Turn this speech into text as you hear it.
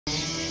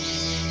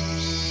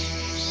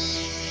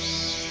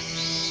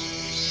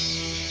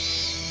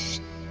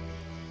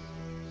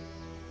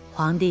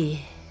皇帝，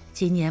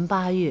今年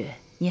8月，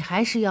你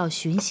还是要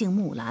巡幸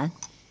木兰。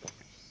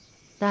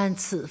但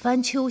此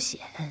番秋险，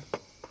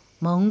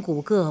蒙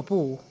古各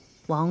部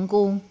王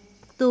公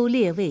都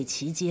列位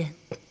其间，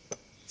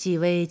几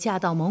位嫁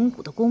到蒙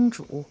古的公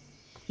主，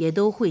也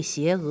都会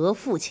携额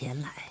驸前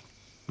来。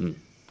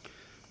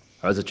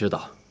儿子知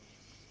道，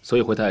所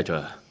以会带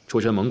着出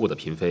身蒙古的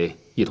嫔妃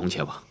一同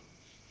前往。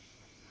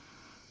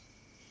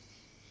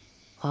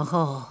皇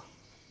后，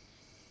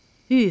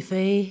玉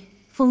妃、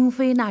封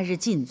妃那日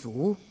禁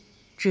足，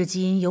至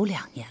今有2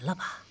年了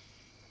吧？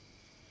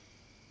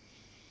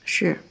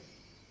是。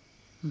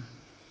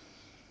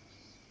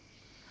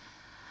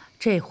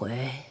这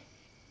回，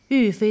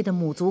玉妃的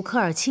母族科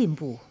尔沁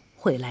部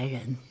会来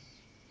人，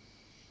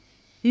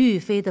玉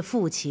妃的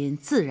父亲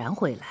自然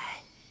会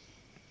来。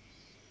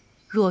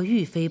若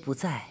玉妃不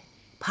在，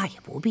怕也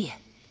不便。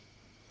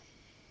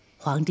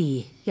皇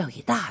帝要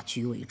以大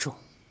局为重。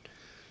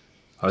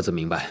儿子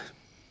明白。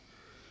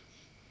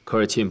科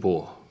尔沁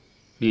部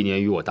历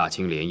年与我大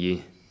清联姻，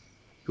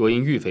若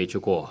因玉妃之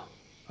过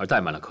而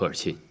怠慢了科尔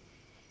沁，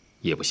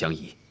也不相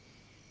宜。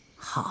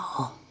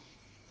好。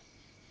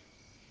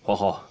皇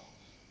后，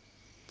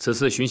此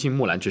次巡幸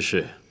木兰之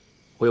事，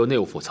会由内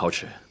务府操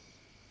持。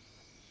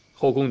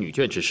后宫女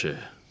眷之事，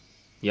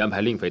你安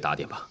排令妃打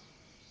点吧。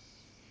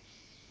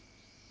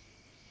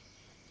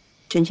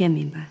臣妾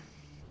明白。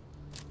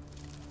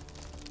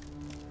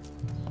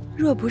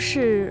若不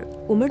是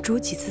我们主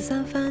几次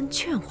3番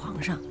劝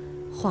皇上，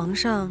皇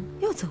上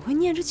又怎会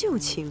念着旧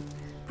情，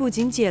不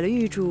仅解了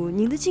玉主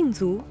您的禁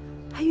足，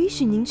还允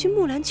许您去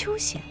木兰秋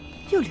险，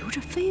又留着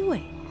妃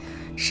位。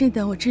是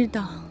的，我知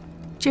道，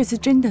这次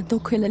真的多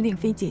亏了令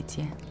妃姐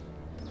姐。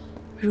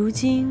如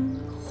今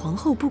皇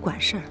后不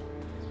管事儿，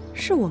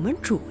是我们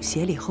主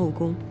协理后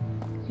宫。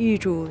玉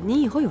主，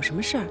您以后有什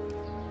么事儿，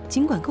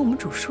尽管跟我们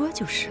主说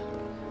就是了。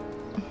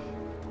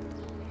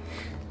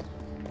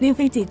令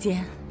妃姐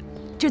姐，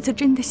这次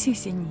真的谢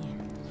谢你。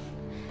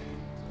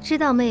知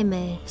道妹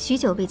妹许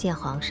久未见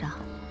皇上，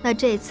那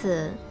这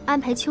次安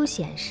排秋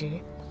险时，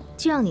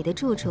就让你的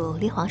住处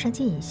离皇上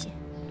近一些。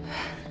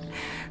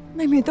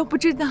妹妹都不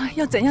知道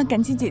要怎样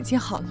感激姐姐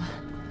好了。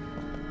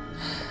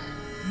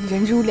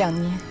忍辱2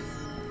年，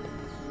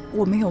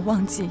我没有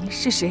忘记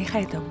是谁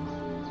害的我。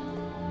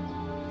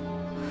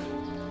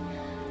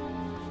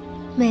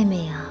妹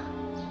妹呀，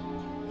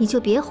你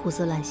就别胡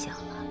思乱想了。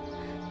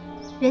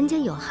人家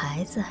有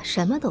孩子，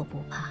什么都不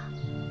怕，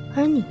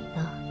而你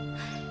呢，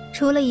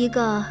除了一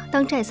个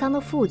当寨桑的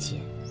父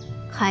亲，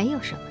还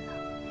有什么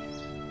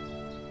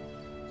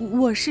呢？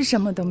我是什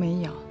么都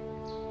没有，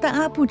但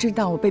阿布知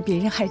道我被别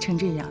人害成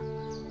这样，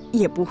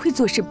也不会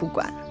坐视不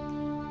管。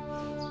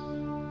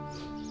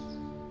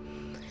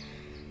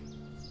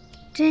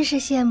真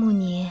是羡慕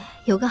你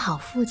有个好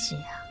父亲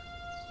呀。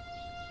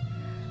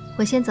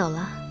我先走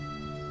了。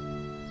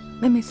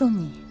妹妹送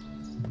你。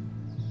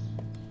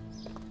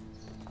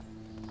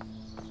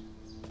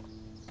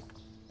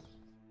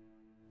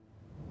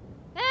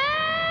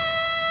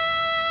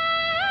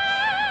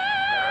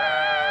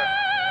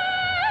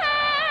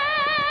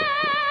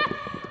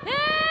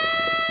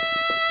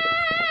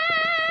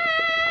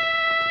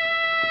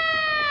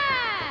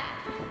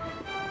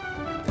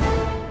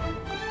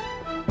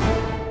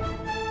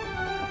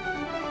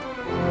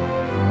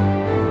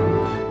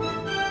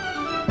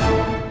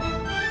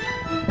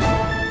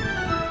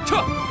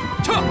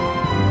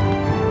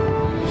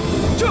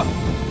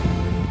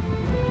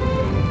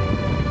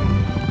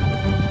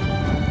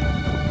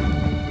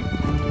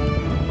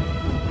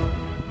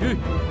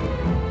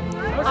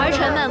儿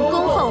臣们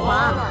恭候皇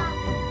阿玛。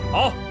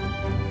好，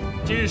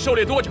今日狩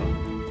猎多者，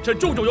朕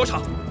重重有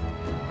赏。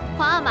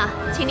皇阿玛，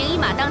请您一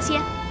马当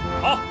先。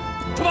好，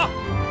出发！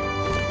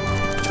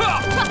撤！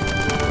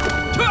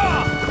撤！撤！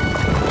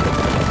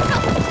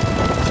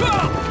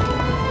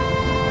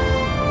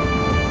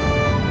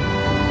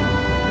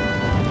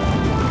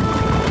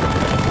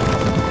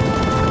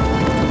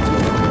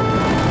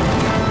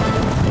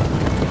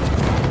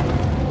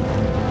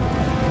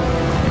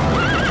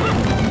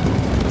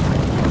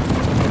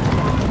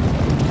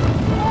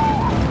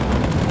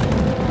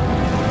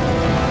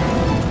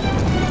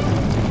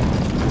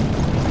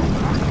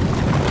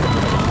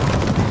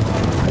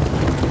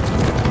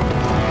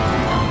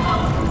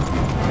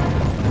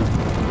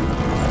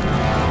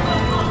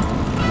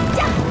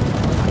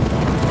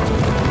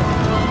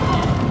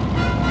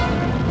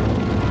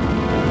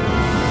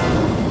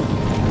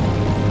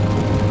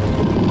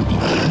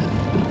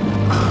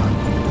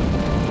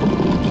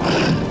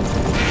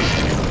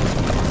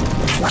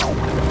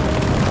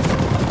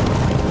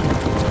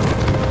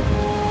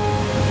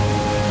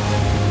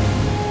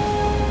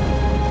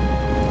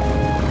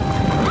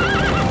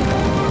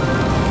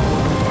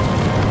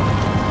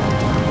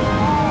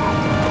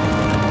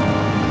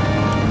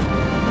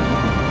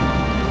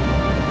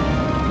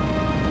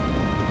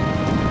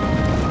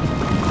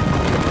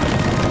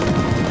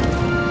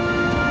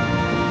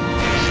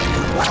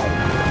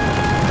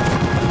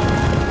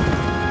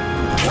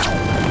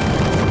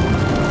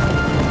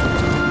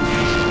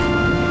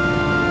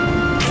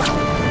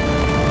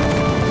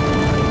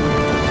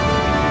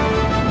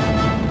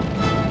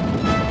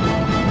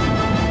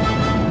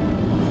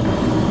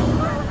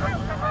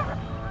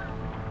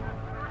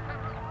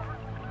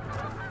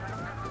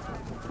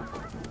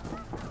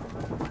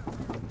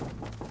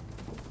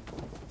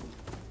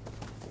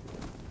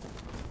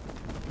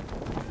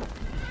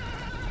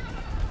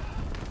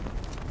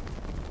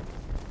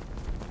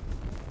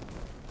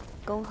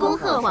恭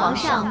贺皇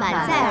上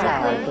满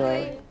载而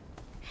归。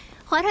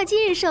皇上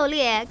今日狩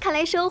猎，看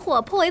来收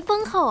获颇为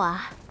丰厚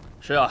啊。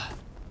是啊，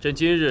朕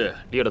今日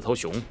猎了头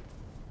熊，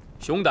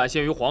熊胆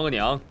献于皇额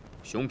娘，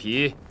熊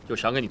皮就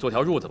赏给你做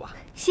条褥子吧。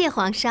谢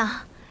皇上。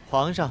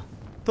皇上，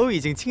都已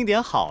经清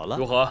点好了。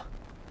如何？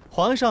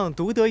皇上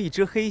独得1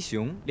只黑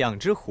熊，2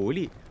只狐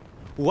狸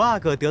，5阿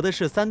哥得的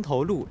是3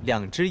头鹿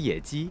，2只野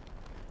鸡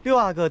，6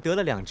阿哥得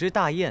了2只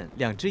大雁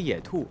，2只野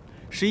兔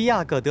，11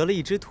阿哥得了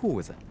1只兔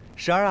子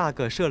，12阿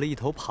哥射了1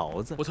头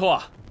狍子。不错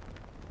啊，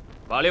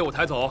把猎物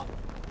抬走，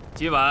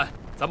今晚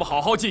咱们好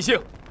好尽兴。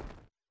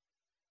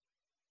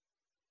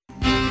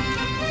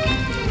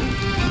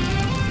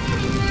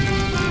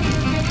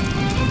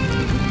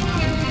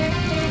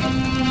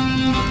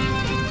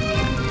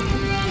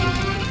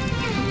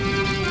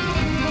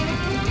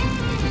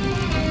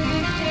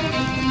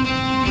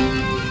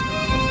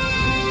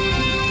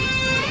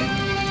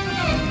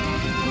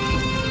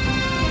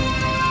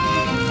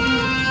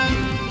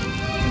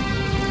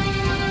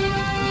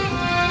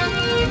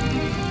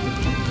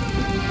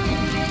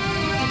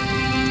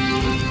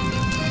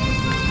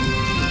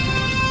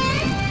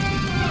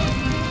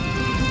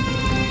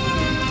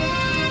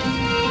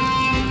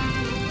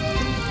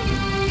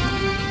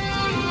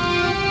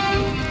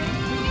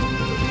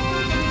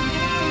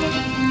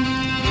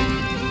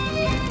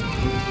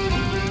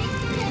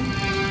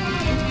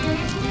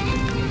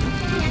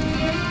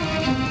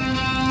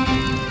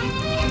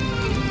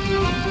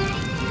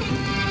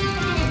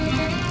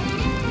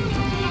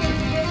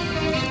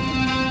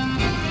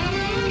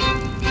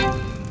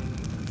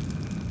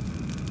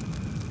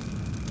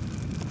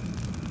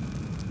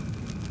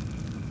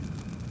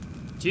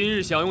今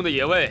日享用的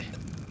野味，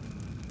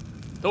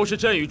都是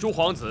朕与诸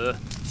皇子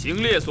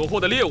行猎所获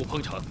的猎物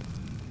烹成，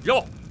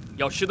肉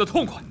要吃得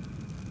痛快，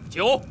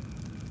酒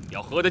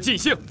要喝得尽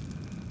兴。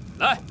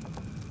来，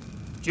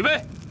举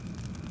杯！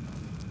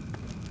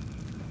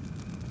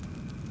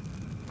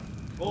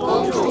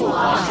恭祝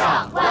皇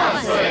上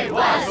万岁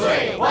万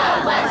岁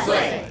万万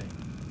岁！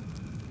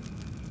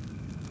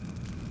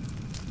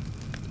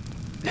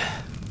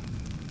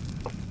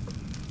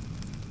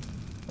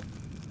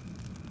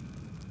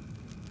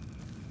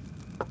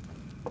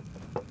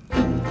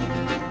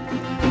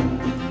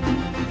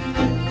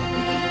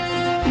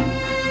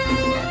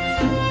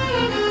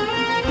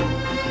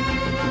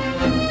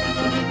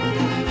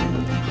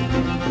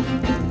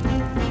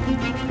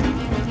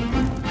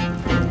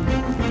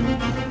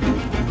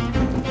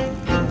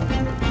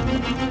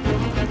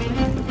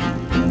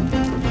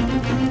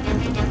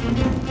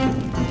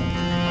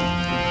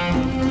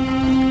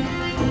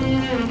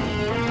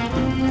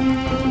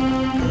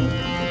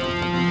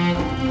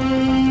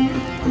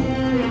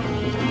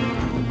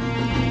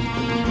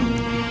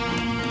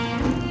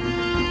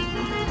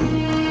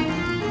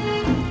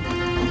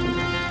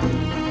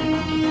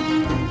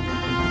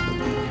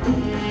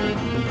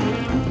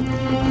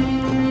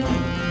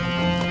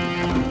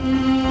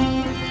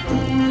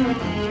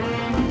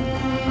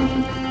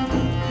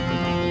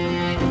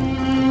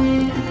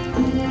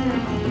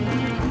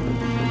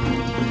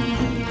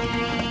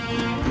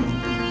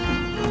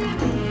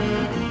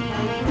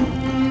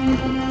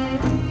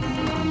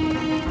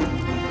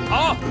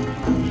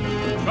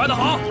摔得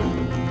好！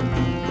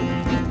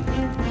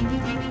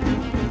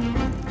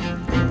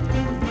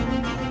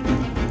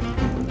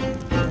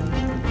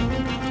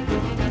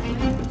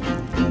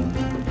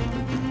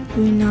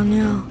如懿娘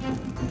娘，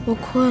我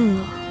困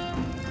了。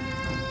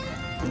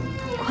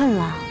困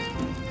了？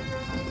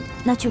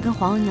那去跟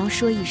皇额娘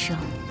说一声，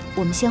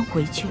我们先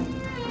回去，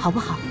好不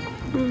好？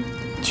嗯，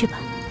去吧。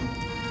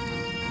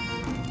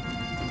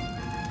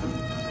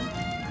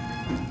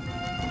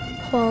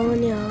皇额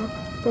娘，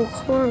我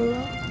困了。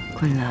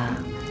困了。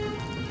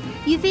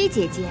于妃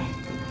姐姐，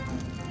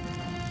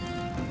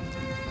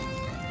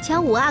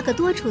瞧5阿哥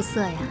多出色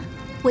呀！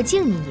我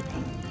敬你一杯。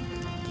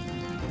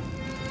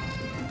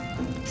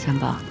三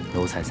宝，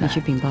奴才在。你去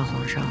禀报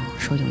皇上，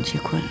说永琪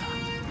困了，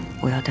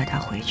我要带他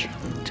回去。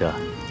这。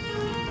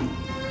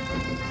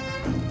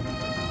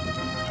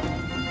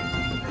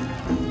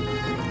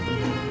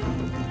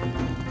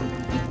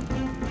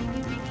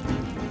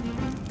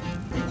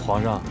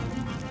皇上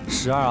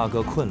，12阿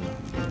哥困了，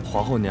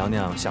皇后娘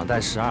娘想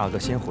带12阿哥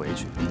先回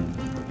去。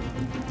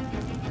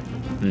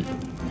嗯。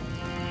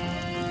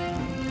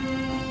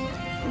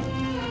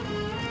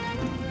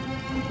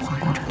皇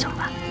上，走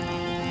吧。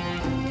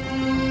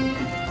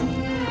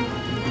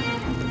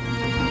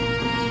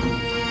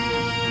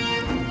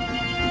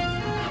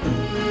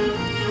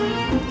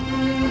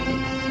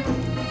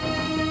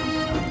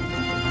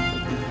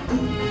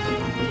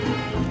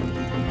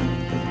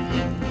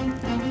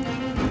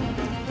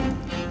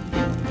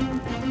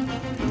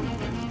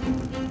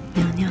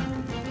娘娘，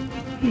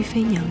玉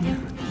妃娘娘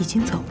已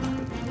经走了。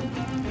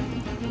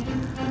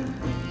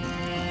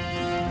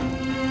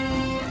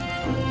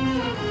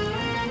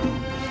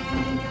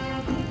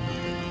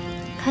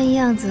看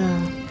样子，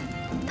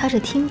他是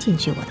听进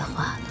去我的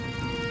话了。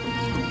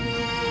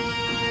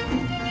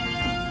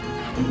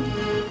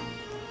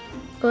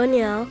额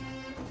娘，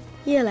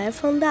夜来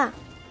风大，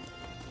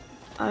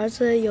儿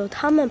子有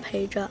他们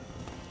陪着，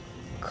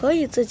可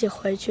以自己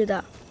回去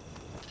的。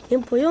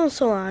您不用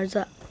送儿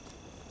子，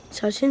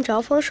小心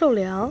着风受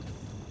凉。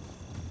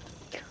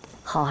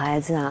好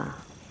孩子啊，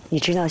你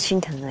知道心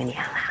疼额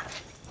娘啦。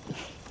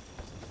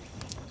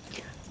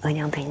额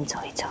娘陪你走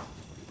一走。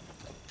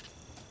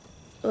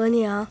额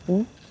娘，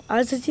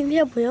儿子今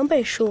天不用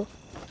背书，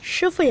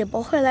师傅也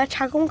不会来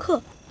查功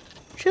课，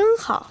真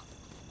好。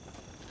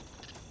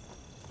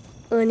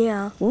额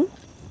娘，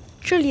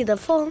这里的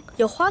风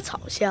有花草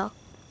香，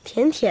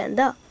甜甜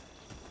的，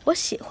我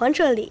喜欢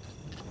这里。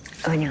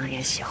额娘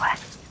也喜欢。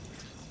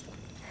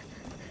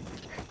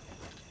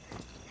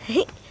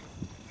嘿，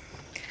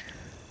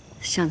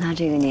像他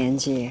这个年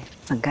纪，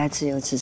本该自由自